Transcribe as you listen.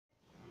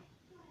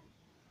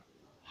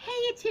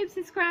YouTube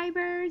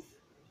subscribers,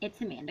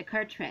 it's Amanda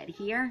Cartred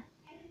here,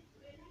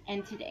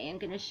 and today I'm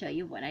going to show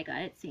you what I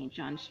got at St.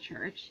 John's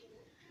Church.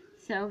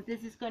 So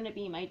this is going to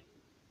be my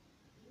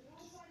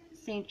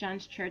St.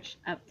 John's Church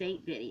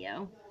update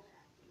video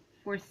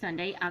for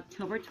Sunday,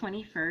 October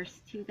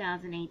 21st,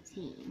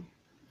 2018.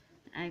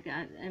 I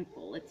got a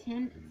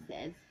bulletin. It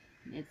says,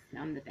 it's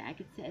on the back,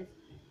 it says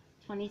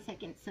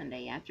 22nd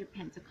Sunday after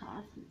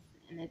Pentecost,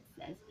 and it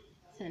says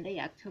Sunday,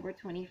 October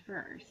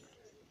 21st.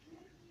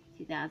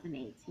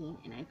 2018,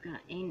 and I've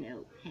got a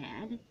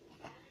notepad,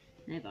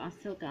 and I've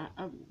also got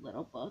a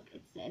little book.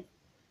 It says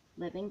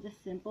Living the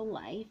Simple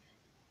Life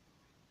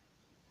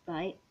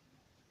by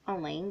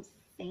Elaine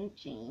St.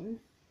 James,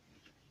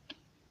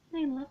 and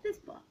I love this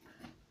book.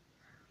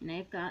 And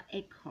I've got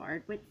a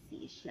card with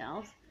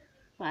seashells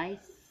by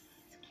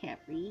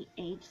Capri,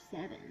 age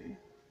 7,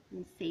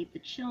 and Save the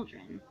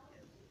Children.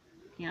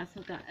 I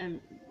also got a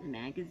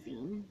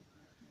magazine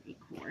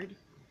record.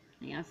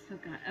 I also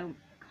got a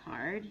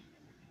card.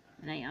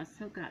 And I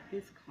also got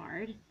this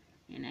card,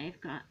 and I've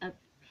got a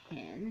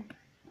pen,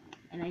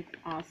 and I've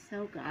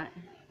also got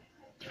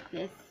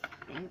this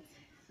thing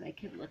so I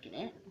could look at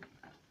it.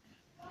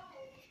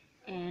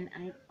 And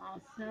I've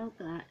also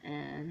got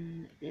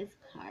this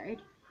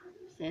card,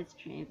 which says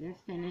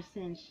Transmission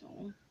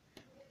Essential.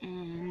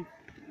 And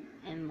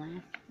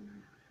last,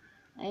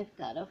 I've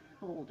got a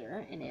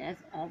folder, and it has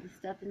all the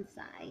stuff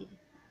inside.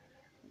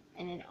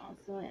 And it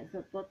also has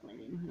a booklet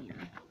in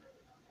here.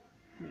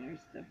 Here's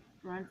the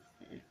front,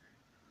 says,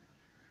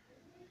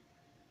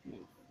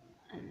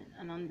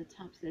 and on the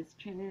top says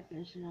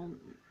Transmissional.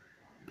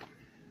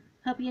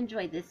 Hope you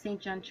enjoyed this St.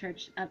 John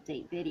Church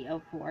update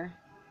video for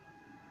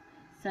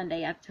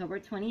Sunday, October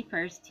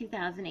 21st,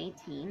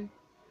 2018.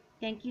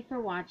 Thank you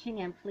for watching,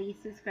 and please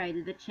subscribe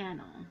to the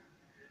channel.